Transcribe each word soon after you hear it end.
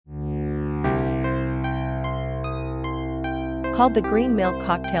Called the Green Mill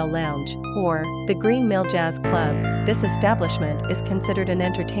Cocktail Lounge, or the Green Mill Jazz Club, this establishment is considered an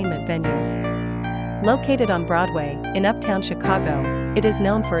entertainment venue. Located on Broadway, in uptown Chicago, it is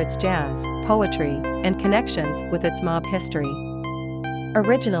known for its jazz, poetry, and connections with its mob history.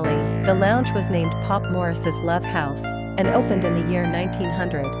 Originally, the lounge was named Pop Morris's Love House, and opened in the year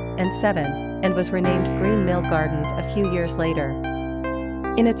 1907, and was renamed Green Mill Gardens a few years later.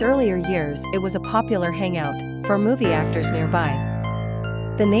 In its earlier years, it was a popular hangout for movie actors nearby.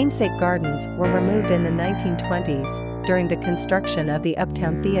 The namesake gardens were removed in the 1920s during the construction of the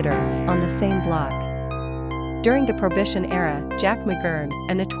Uptown Theater on the same block. During the Prohibition era, Jack McGurn,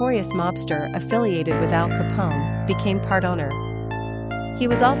 a notorious mobster affiliated with Al Capone, became part owner. He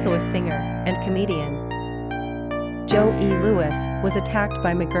was also a singer and comedian. Joe E. Louis was attacked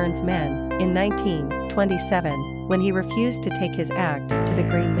by McGurn's men in 1927 when he refused to take his act to the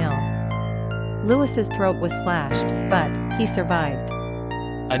Green Mill. Louis's throat was slashed, but he survived.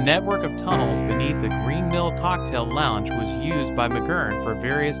 A network of tunnels beneath the Green Mill Cocktail Lounge was used by McGurn for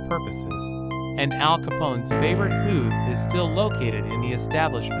various purposes, and Al Capone's favorite booth is still located in the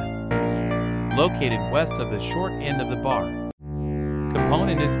establishment. Located west of the short end of the bar,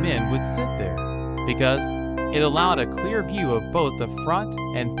 Capone and his men would sit there, because it allowed a clear view of both the front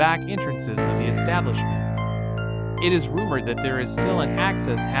and back entrances of the establishment. It is rumored that there is still an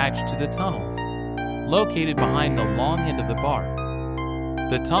access hatch to the tunnels, located behind the long end of the bar.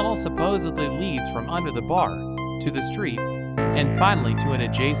 The tunnel supposedly leads from under the bar to the street and finally to an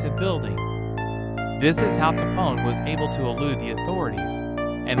adjacent building. This is how Capone was able to elude the authorities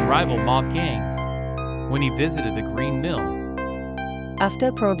and rival mob gangs when he visited the Green Mill.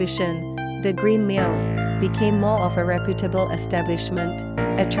 After Prohibition, the Green Mill became more of a reputable establishment,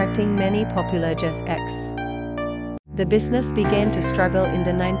 attracting many popular jazz acts. The business began to struggle in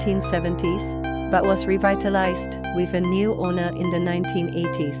the 1970s, but was revitalized with a new owner in the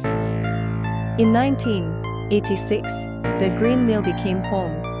 1980s. In 1986, the Green Mill became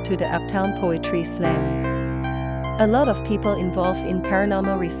home to the Uptown Poetry Slam. A lot of people involved in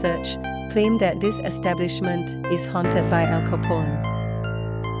paranormal research claim that this establishment is haunted by Al Capone.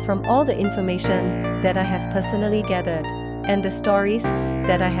 From all the information that I have personally gathered, and the stories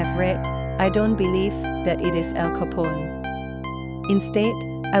that I have read, I don't believe that it is Al Capone. Instead,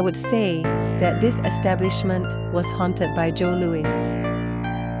 I would say that this establishment was haunted by Joe Louis.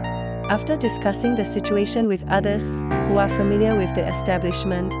 After discussing the situation with others who are familiar with the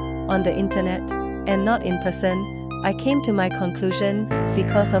establishment on the internet and not in person, I came to my conclusion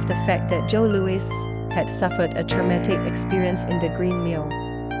because of the fact that Joe Louis had suffered a traumatic experience in the Green Mill.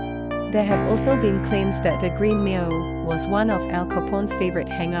 There have also been claims that the Green Mill was one of Al Capone's favorite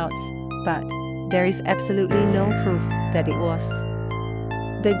hangouts, but there is absolutely no proof that it was.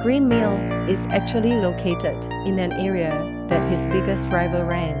 The Green Mill is actually located in an area that his biggest rival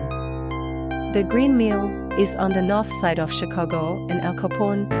ran. The Green Mill is on the north side of Chicago, and Al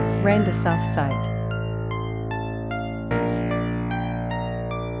Capone ran the south side.